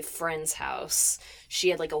my friend's house, she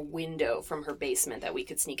had, like, a window from her basement that we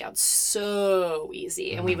could sneak out so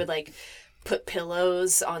easy. And we would, like, put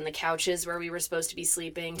pillows on the couches where we were supposed to be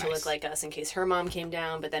sleeping to look like us in case her mom came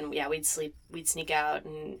down. But then, yeah, we'd sneak out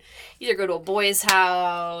and either go to a boy's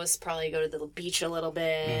house, probably go to the beach a little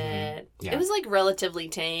bit. Yeah. It was, like, relatively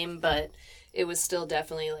tame, but it was still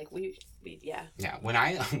definitely, like, Yeah. Yeah. When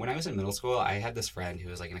I was in middle school, I had this friend who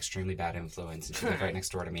was like an extremely bad influence, and she lived right next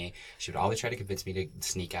door to me. She would always try to convince me to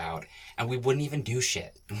sneak out, and we wouldn't even do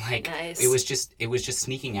shit. Like nice. it was just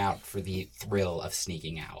sneaking out for the thrill of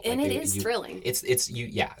sneaking out. And like, it is thrilling. It's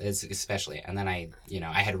especially. And then I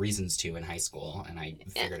had reasons to in high school, and I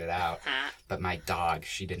figured it out. But my dog,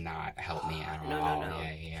 she did not help me at all. No.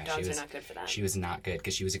 Yeah. Dogs are not good for that. She was not good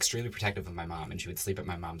because she was extremely protective of my mom, and she would sleep at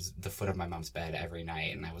the foot of my mom's bed every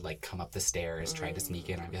night, and I would like come up the stairs trying to sneak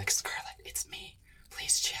in. I'd be like, Scarlett, it's me.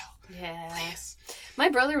 Please chill. Yeah. Please. My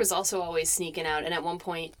brother was also always sneaking out, and at one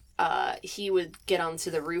point, he would get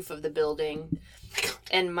onto the roof of the building,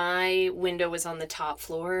 and my window was on the top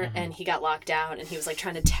floor, and he got locked out, and he was like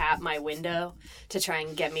trying to tap my window to try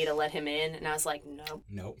and get me to let him in, and I was like,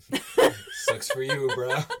 nope. Sucks for you,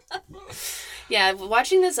 bro. Yeah,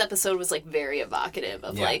 watching this episode was like very evocative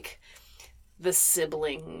of like the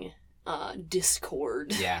sibling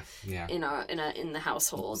discord. Yeah. In the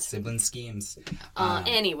household. Sibling schemes.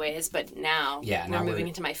 Anyways, but now we're moving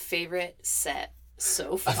into my favorite set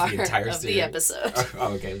so far of the episode.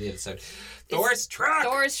 Okay, the episode. Thor's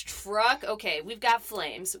truck. Okay, we've got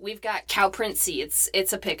flames. We've got cow print seats.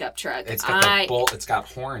 It's a pickup truck. It's got it's got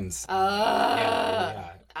horns.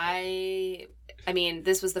 I mean,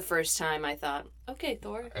 this was the first time I thought, okay,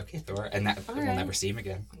 Thor. And that we'll never see him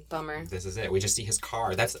again. Bummer. This is it. We just see his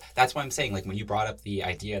car. That's why I'm saying, like, when you brought up the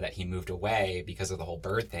idea that he moved away because of the whole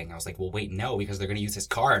bird thing, I was like, well, wait, no, because they're going to use his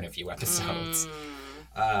car in a few episodes.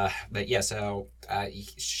 But yeah, so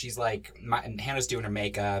she's like, Hannah's doing her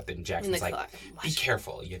makeup, and Jackson's like, be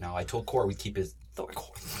careful, I told Cor we'd keep his... Thor.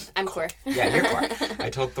 I'm Cor. Yeah, you're Cor. I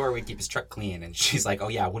told Thor we'd keep his truck clean, and she's like, oh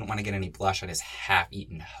yeah, I wouldn't want to get any blush on his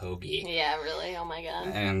half-eaten hoagie. Yeah, really? Oh my god.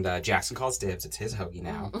 And Jackson calls dibs. It's his hoagie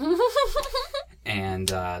now. And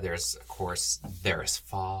there's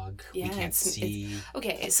fog. Yeah, we can't see.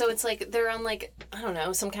 Okay, so it's like they're on like, I don't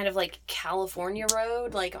know, some kind of like California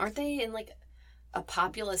road. Like, aren't they in like a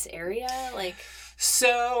populous area? Like...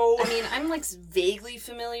 So... I mean, I'm, like, vaguely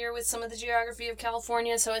familiar with some of the geography of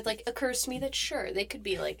California, so it, like, occurs to me that, sure, they could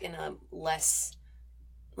be, like, in a less,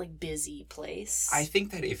 like, busy place. I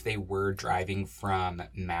think that if they were driving from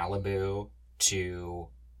Malibu to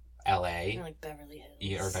L.A. Or, like, Beverly Hills.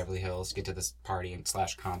 Yeah, or Beverly Hills, get to this party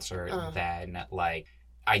 / concert, then, like...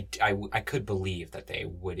 I could believe that they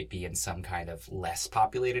would be in some kind of less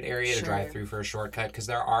populated area to drive through for a shortcut, because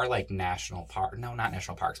there are like not national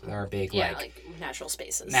parks, but there are big like natural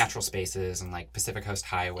spaces and like Pacific Coast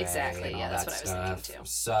Highway exactly and all that's that what stuff. I was thinking too.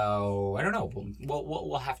 So I don't know,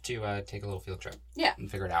 we'll have to take a little field trip and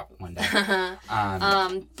figure it out one day.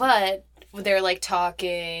 But they're like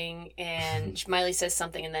talking, and Miley says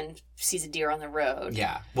something, and then sees a deer on the road.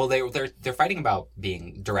 Yeah. Well, they're fighting about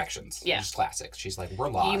being directions. Yeah. Which is classic. She's like, "We're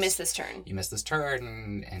lost. You missed this turn."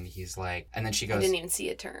 And he's like, and then she goes, "I didn't even see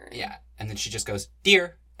a turn." Yeah. And then she just goes,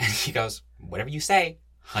 "Deer," and he goes, "Whatever you say,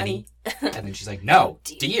 honey." And then she's like, "No,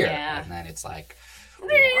 deer." Yeah. And then it's like.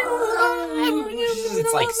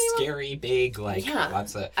 It's like scary, big, like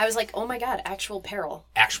lots of... I was like, oh my god, actual peril.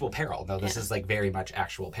 No, this is like very much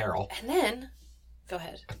actual peril. And then, go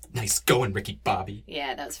ahead. Nice going, Ricky Bobby.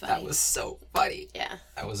 Yeah, that was funny. That was so funny. Yeah.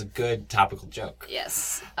 That was a good topical joke.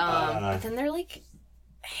 Yes. But then they're like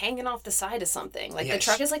hanging off the side of something. Like the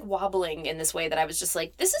truck is like wobbling in this way that I was just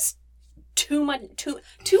like, this is too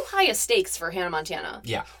high a stakes for Hannah Montana.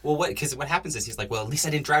 Yeah. Well, because what happens is he's like, well, at least I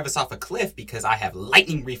didn't drive us off a cliff because I have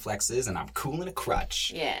lightning reflexes and I'm cool in a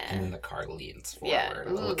crutch. Yeah. And then the car leans forward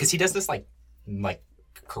a little. Because he does this like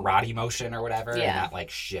karate motion or whatever. Yeah. And that like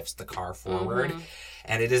shifts the car forward. Mm-hmm.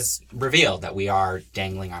 And it is revealed that we are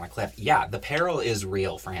dangling on a cliff. Yeah, the peril is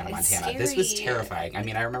real for Hannah Montana. Scary. This was terrifying. I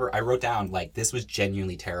mean, I remember I wrote down, like, this was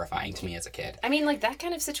genuinely terrifying to me as a kid. I mean, like, that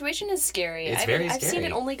kind of situation is scary. It's very scary. I've seen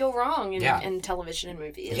it only go wrong in television and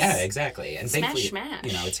movies. Yeah, exactly. And thankfully, smash.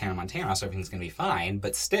 You know, it's Hannah Montana, so everything's going to be fine.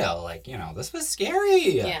 But still, like, you know, this was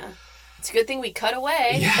scary. Yeah. It's a good thing we cut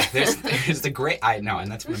away. Yeah, there's the great... I know,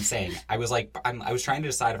 and that's what I'm saying. I was like... I was trying to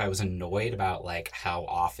decide if I was annoyed about, like, how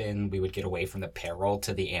often we would get away from the peril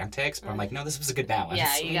to the antics, but I'm like, no, this was a good balance.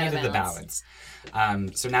 Yeah, you got the balance.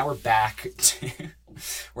 So now we're back to...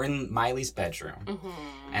 We're in Miley's bedroom,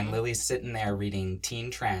 and Lily's sitting there reading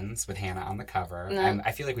Teen Trends with Hannah on the cover, and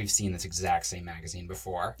I feel like we've seen this exact same magazine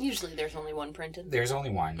before. Usually there's only one printed. There's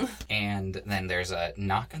only one, and then there's a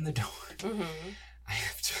knock on the door.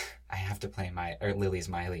 I have to play Lily's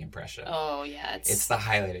Miley impression. Oh, yeah. It's the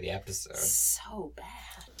highlight of the episode. So bad.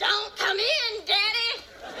 Don't come in, Daddy.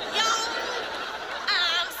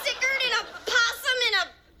 I'm sicker than a possum in a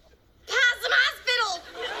possum hospital.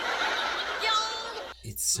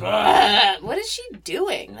 It's so bad. What is she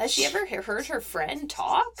doing? Has she ever heard her friend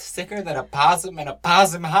talk? Sicker than a possum in a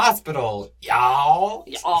possum hospital, y'all.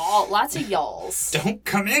 Y'all, lots of y'alls. Don't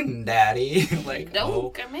come in, Daddy.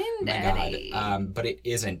 Don't come in, Daddy. But it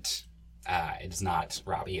isn't. It is not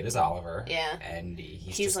Robbie. It is Oliver. Yeah. And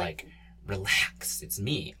he's just like, relax. It's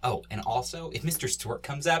me. Oh, and also, if Mr. Stewart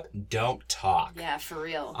comes up, don't talk. Yeah, for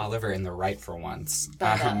real. Oliver in the right for once.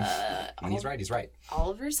 But, and he's right.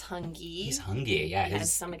 Oliver's hungry. He's hungry, yeah.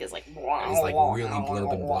 His stomach is like... He's like really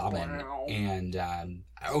blurbing blobbing. And,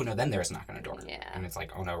 then there's a knock on the door. Yeah. And it's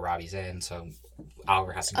like, oh no, Robbie's in, so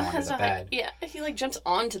Oliver has to go under the bed. Yeah, he like jumps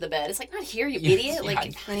onto the bed. It's like, not here, you idiot.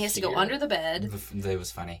 And he has to go under the bed. It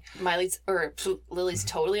was funny. Lily's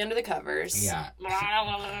totally under the covers. Yeah.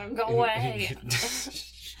 Go away.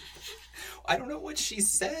 I don't know what she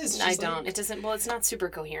says. I don't. It doesn't. Well, it's not super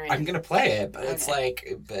coherent. I'm gonna play it, but it's like,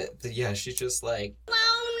 yeah, she's just like. Slow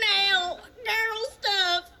now, Daryl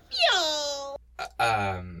stuff, yo.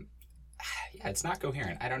 Yeah, it's not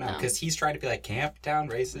coherent. I don't know, because he's trying to be like, camp down,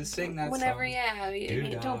 racist, sing that whenever, song.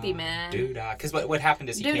 Yeah, don't be mad. Doodah. Because what happened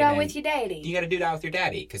is he came in. Doodah with your daddy. You got to doodah with your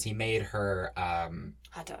daddy, because he made her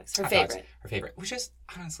hot dogs. Her favorite. Her favorite. Which is,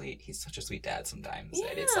 honestly, he's such a sweet dad sometimes. Yeah.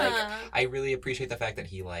 And it's like, I really appreciate the fact that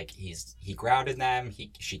he grounded them.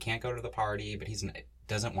 She can't go to the party, but he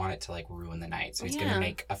doesn't want it to like ruin the night. So he's going to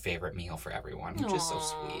make a favorite meal for everyone, which is so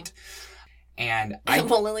sweet. And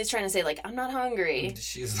Lily's trying to say, like, I'm not hungry.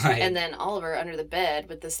 She's like... And then Oliver under the bed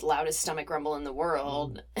with this loudest stomach rumble in the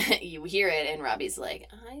world, you hear it, and Robbie's like,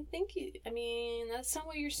 that's not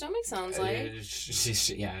what your stomach sounds like.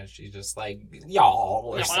 She's just like,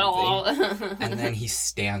 y'all, or something. And then he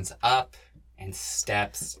stands up and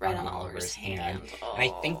steps right on Oliver's hand. Oh, and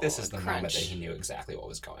I think this is the moment that he knew exactly what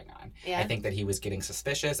was going on. Yeah. I think that he was getting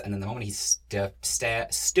suspicious, and then the moment he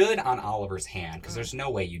stood on Oliver's hand, because there's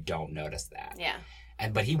no way you don't notice that. Yeah.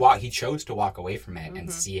 But he chose to walk away from it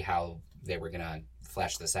and see how they were going to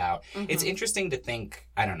flesh this out. It's interesting to think,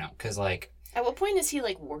 I don't know, because like... At what point is he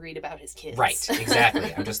like worried about his kids? Right,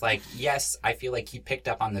 exactly. I'm just like, yes, I feel like he picked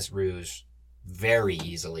up on this ruse very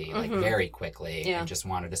easily, like very quickly, and just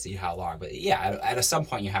wanted to see how long. But yeah, at some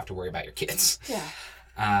point you have to worry about your kids. Yeah.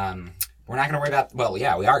 We're not going to worry about, well,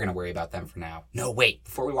 yeah, we are going to worry about them for now. No, wait,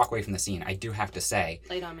 before we walk away from the scene, I do have to say.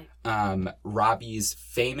 Lay it on me. Robbie's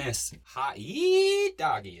famous hot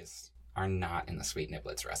doggies are not in the Sweet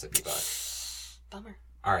Niblets recipe book. Bummer.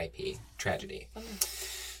 R.I.P. Tragedy. Bummer.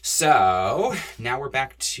 So, now we're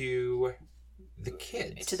back to... the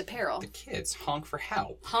kids. To the peril. The kids. Honk for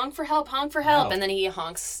help. Honk for help, honk for help. And then he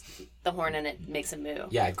honks the horn and it makes him move.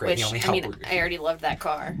 Yeah, great. Which, the only help I already loved that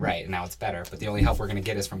car. Right, now it's better. But the only help we're going to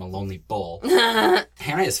get is from a lonely bull.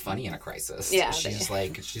 Hannah is funny in a crisis. Yeah.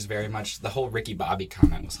 She's very much, the whole Ricky Bobby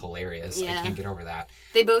comment was hilarious. Yeah. I can't get over that.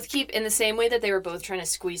 They both keep, in the same way that they were both trying to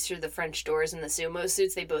squeeze through the French doors in the sumo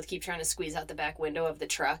suits, they both keep trying to squeeze out the back window of the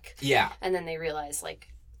truck. Yeah. And then they realize, like,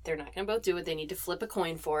 they're not going to both do it. They need to flip a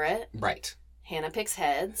coin for it. Right. Hannah picks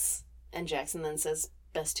heads, and Jackson then says,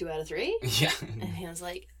 best 2 out of 3? Yeah. And Hannah's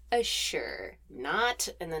like, sure, not.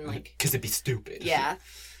 And then, like... Because it'd be stupid. Yeah.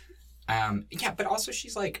 Yeah, but also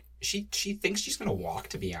she's like, she thinks she's going to walk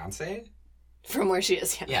to Beyonce. From where she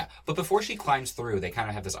is, yeah. Yeah, but before she climbs through, they kind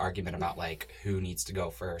of have this argument about, like, who needs to go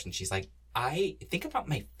first. And she's like, I think about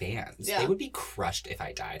my fans. Yeah. They would be crushed if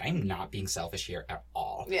I died. I'm not being selfish here at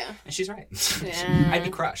all. Yeah. And she's right. Yeah. I'd be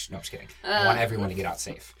crushed. No, I'm just kidding. I want everyone to get out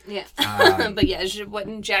safe. Yeah. But yeah,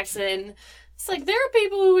 when Jackson, it's like, there are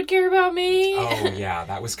people who would care about me. Oh, yeah.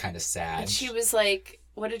 That was kind of sad. And she was like,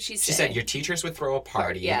 what did she say? She said, your teachers would throw a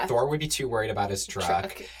party. Yeah. Thor would be too worried about his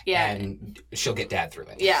truck. Yeah. And she'll get Dad through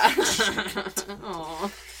it. Yeah. Aww.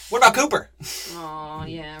 What about Cooper? Oh,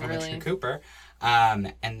 yeah, really. Cooper.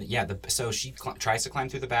 And yeah, so she tries to climb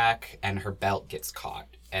through the back, and her belt gets caught.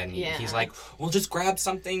 And he's like, well, just grab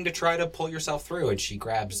something to try to pull yourself through. And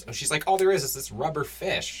she's like, all there is this rubber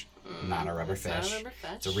fish. Not a rubber fish. Not a rubber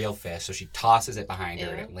fish. It's a real fish. So she tosses it behind her,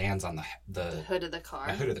 and it lands on the hood of the car.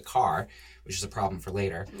 The hood of the car, which is a problem for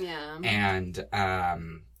later. Yeah. And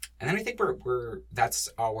then I think that's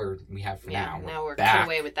all we have for now. Now we're cut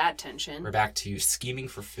away with that tension. We're back to scheming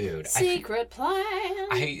for food. Secret plan.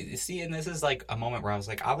 I see, and this is like a moment where I was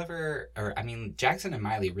like, Jackson and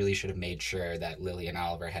Miley really should have made sure that Lily and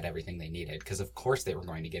Oliver had everything they needed, because of course they were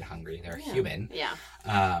going to get hungry. They're human.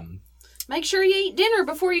 Yeah. Make sure you eat dinner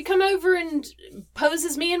before you come over and pose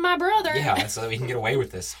as me and my brother. Yeah, so that we can get away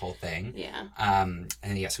with this whole thing. Yeah.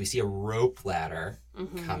 And yes, we see a rope ladder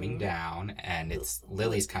coming down, and it's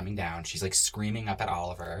Lily's coming down. She's like screaming up at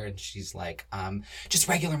Oliver, and she's like, just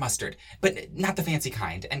regular mustard, but not the fancy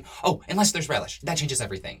kind. And unless there's relish, that changes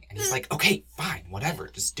everything. And he's like, okay, fine, whatever,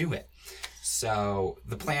 just do it. So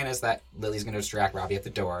the plan is that Lily's going to distract Robbie at the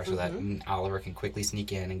door so that Oliver can quickly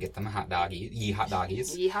sneak in and get them hot doggies. Ye hot doggies.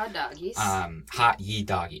 Hot ye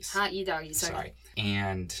doggies. Hot ye doggies. Sorry.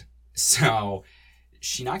 And so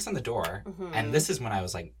she knocks on the door, and this is when I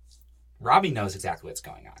was like, Robbie knows exactly what's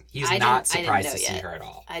going on. He's not surprised to see her at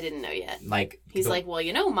all. I didn't know yet. Like he's like, well,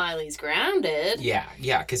 Miley's grounded. Yeah,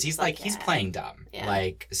 because he's like he's playing dumb. Yeah.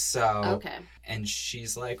 Like so. Okay. And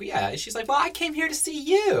she's like, well, I came here to see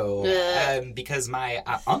you because my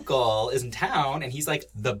uncle is in town, and he's like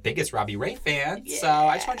the biggest Robbie Ray fan. Yeah. So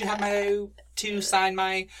I just wanted to sign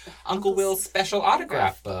my Uncle Will's special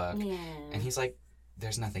autograph book. Yeah. And he's like,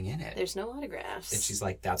 there's nothing in it. There's no autographs. And she's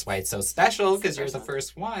like, that's why it's so special, because you're the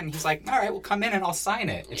first one. He's like, all right, well, come in and I'll sign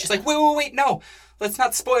it. And she's like, wait, no. Let's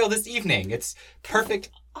not spoil this evening. It's perfect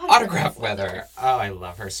autograph weather. Oh, I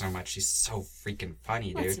love her so much. She's so freaking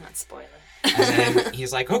funny, dude. Let's not spoil it. And then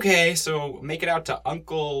he's like, okay, so make it out to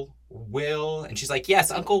Uncle Will. And she's like, yes,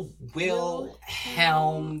 Uncle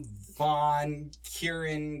Wilhelm von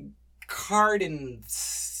Kuren Carden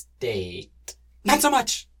State. Not so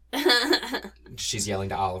much. She's yelling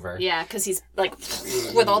to Oliver. Yeah, because he's like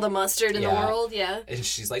with all the mustard in the world. Yeah. And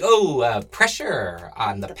she's like, pressure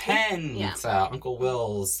on the pen. Yeah. It's Uncle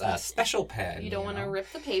Will's special pen. You don't want to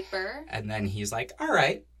rip the paper. And then he's like, all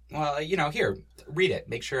right, well, here, read it.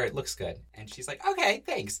 Make sure it looks good. And she's like, okay,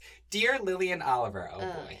 thanks. Dear Lily and Oliver. Oh,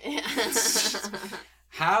 boy.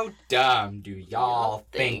 How dumb do y'all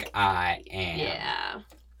think I am? Yeah.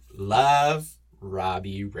 Love,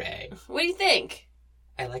 Robbie Ray. What do you think?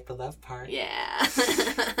 I like the love part. Yeah.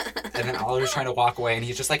 And then Oliver's trying to walk away, and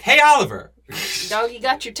he's just like, hey, Oliver! Dog, you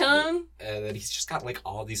got your tongue? And then he's just got, like,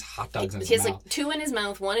 all these hot dogs in his mouth. He has, like, 2 in his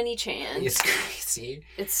mouth, 1 in each hand. It's crazy.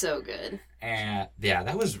 It's so good. And, yeah,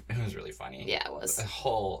 it was really funny. Yeah, it was. The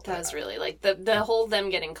whole... That was really, like, the whole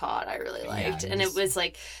them getting caught, I really liked. Yeah, and it was,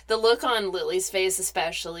 like, the look on Lily's face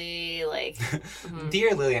especially, like...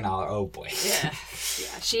 Dear Lily and Oliver, oh, boy. Yeah.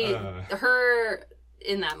 Yeah, her...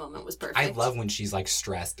 in that moment was perfect. I love when she's like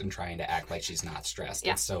stressed and trying to act like she's not stressed.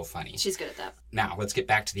 Yeah. It's so funny. She's good at that. Now, let's get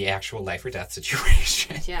back to the actual life or death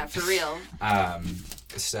situation. Yeah, for real.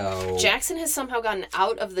 So Jackson has somehow gotten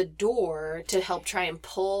out of the door to help try and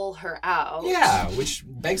pull her out. Yeah, which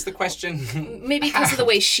begs the question. Maybe because of the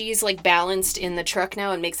way she's like balanced in the truck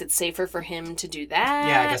now and makes it safer for him to do that.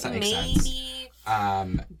 Yeah, I guess that makes sense.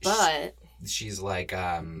 But she's like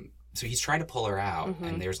so he's trying to pull her out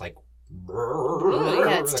and there's like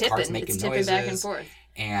it's the tipping. car's making it's tipping noises, back and forth.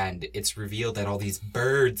 And it's revealed that all these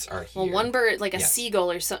birds are here. Well, one bird, like a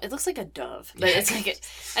seagull or something. It looks like a dove, but it's like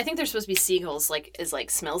I think they're supposed to be seagulls. Like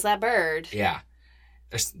smells that bird. Yeah,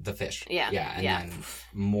 there's the fish. Yeah, and then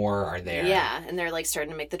more are there. Yeah, and they're like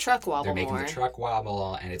starting to make the truck wobble. They're making more. The truck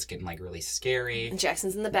wobble, and it's getting like really scary. And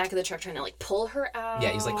Jackson's in the back of the truck trying to like pull her out. Yeah,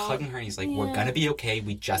 he's like hugging her, and he's like, "We're gonna be okay.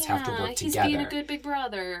 We just have to work together." He's being a good big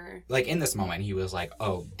brother. Like in this moment, he was like,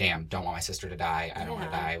 "Oh damn, don't want my sister to die. I don't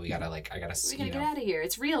want to die. We gotta I gotta get out of here.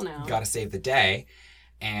 It's real now. Gotta save the day."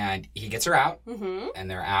 And he gets her out,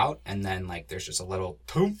 and they're out, and then like there's just a little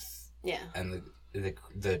poof. Yeah. And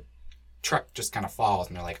the truck just kind of falls,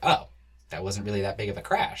 and they're like, "Oh, that wasn't really that big of a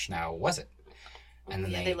crash, now was it?" And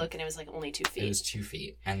then they look, and it was like only 2 feet. It was 2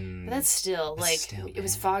 feet, and but that's still it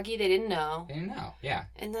was foggy. They didn't know. Yeah.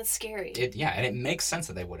 And that's scary. And it makes sense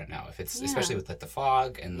that they wouldn't know if it's especially with like the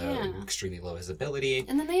fog and the extremely low visibility.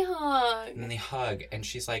 And then they hug. And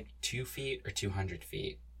she's like, 2 feet or 200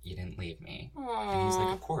 feet. You didn't leave me. Aww. And he's like,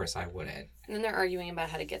 of course I wouldn't. And then they're arguing about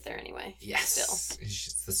how to get there anyway. Yes. Still. It's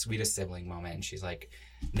just the sweetest sibling moment. And she's like,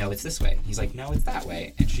 no, it's this way. He's like, no, it's that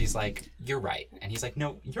way. And she's like, you're right. And he's like,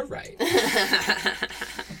 no, you're right.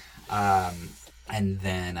 And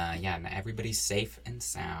then, and everybody's safe and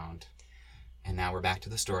sound. And now we're back to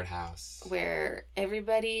the stored house. Where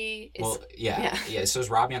everybody is... Well, yeah. So is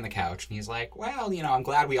Robbie on the couch, and he's like, well, I'm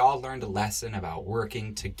glad we all learned a lesson about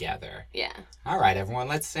working together. Yeah. All right, everyone,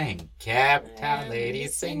 let's sing. Captown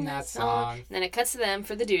ladies, sing that song. And then it cuts to them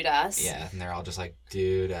for the doodah. Yeah, and they're all just like,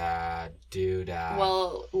 doodah, doodah.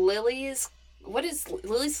 Well, Lily's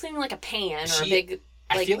cleaning like a pan or a big...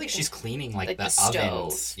 I feel like she's cleaning like the ovens.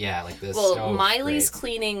 Stove. Yeah, like the stove. Well, Miley's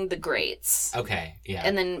cleaning the grates. Okay, yeah.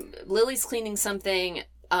 And then Lily's cleaning something.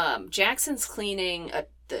 Jackson's cleaning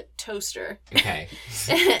the toaster. Okay.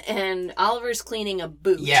 And Oliver's cleaning a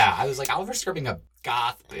boot. Yeah, I was like, Oliver's scrubbing a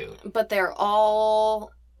goth boot. But they're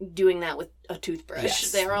all doing that with a toothbrush.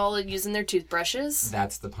 Yes. They're all using their toothbrushes.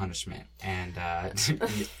 That's the punishment. And our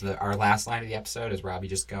last line of the episode is Robbie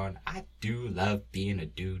just going, I do love being a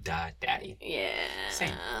doodah daddy. Yeah. Same.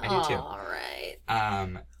 I do too. All right.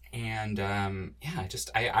 I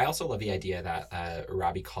also love the idea that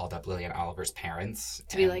Robbie called up Lily and Oliver's parents.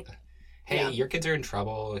 To be like, hey, your kids are in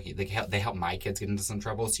trouble. They help my kids get into some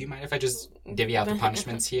trouble. So you mind if I just divvy out the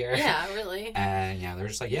punishments here? Yeah, really. And they're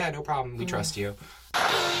just like, yeah, no problem. We trust you.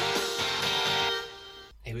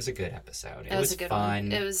 It was a good episode. It was a good fun.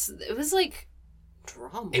 One. It was like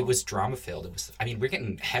drama. It was drama filled. It was. I mean, we're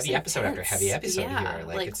getting heavy episode after heavy episode here.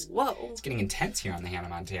 Like whoa. It's getting intense here on the Hannah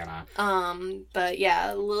Montana. But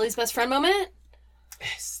yeah, Lily's best friend moment.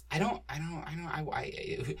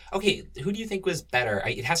 Okay, who do you think was better?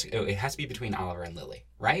 It has to be between Oliver and Lily,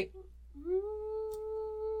 right?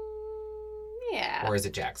 Yeah. Or is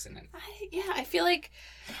it Jackson? I feel like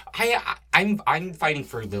I'm fighting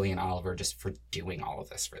for Lily and Oliver just for doing all of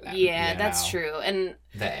this for them. Yeah, that's true. And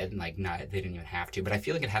they didn't even have to, but I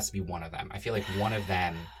feel like it has to be one of them. I feel like one of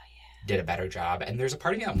them did a better job, and there's a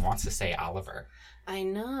part of me that wants to say Oliver. I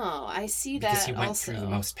know. I see that because he went through the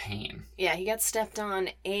most pain. Yeah, he got stepped on,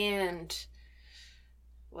 and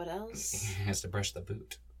what else? He has to brush the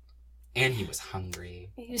boot. And he was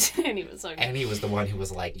hungry. And he was hungry. And he was the one who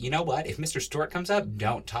was like, you know what? If Mr. Stewart comes up,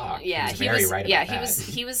 don't talk. Yeah, he was very right about that.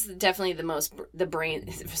 He was definitely the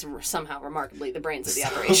brain, somehow remarkably the brains of the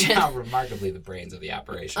operation. Remarkably the brains of the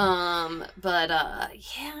operation. But I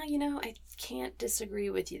can't disagree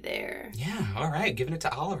with you there. Yeah, all right, giving it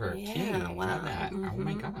to Oliver. Yeah, King. wow. Love that. Oh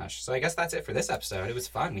my gosh. So I guess that's it for this episode. It was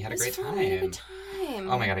fun. We had a great time.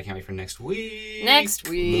 Oh my god, I can't wait for next week.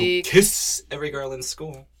 We'll kiss every girl in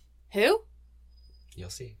school. Who? You'll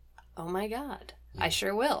see. Oh my god. Yeah. I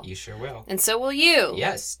sure will. You sure will. And so will you.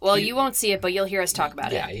 Yes. Well, you won't see it, but you'll hear us talk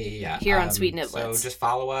about it. Yeah. Here on Sweet Niblets. So just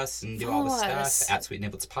follow us and do all the stuff at Sweet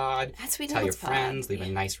Niblets Pod. Tell your friends, leave a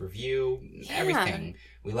nice review, everything.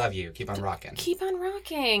 We love you. Keep on rocking. Keep on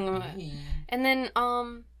rocking. Yeah. And then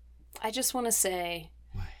I just want to say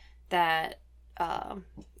that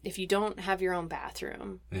if you don't have your own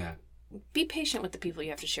bathroom, be patient with the people you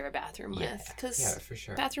have to share a bathroom with. Because for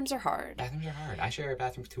sure. Bathrooms are hard. I share a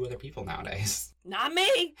bathroom with 2 other people nowadays. Not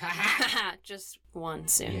me. Just one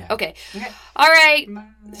soon. Yeah. Okay. All right.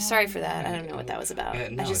 Sorry for that. I don't know what that was about.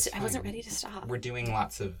 No, I wasn't ready to stop. We're doing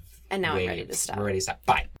lots of And now I'm ready to stop. We're ready to stop.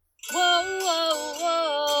 Bye. Whoa, whoa, whoa.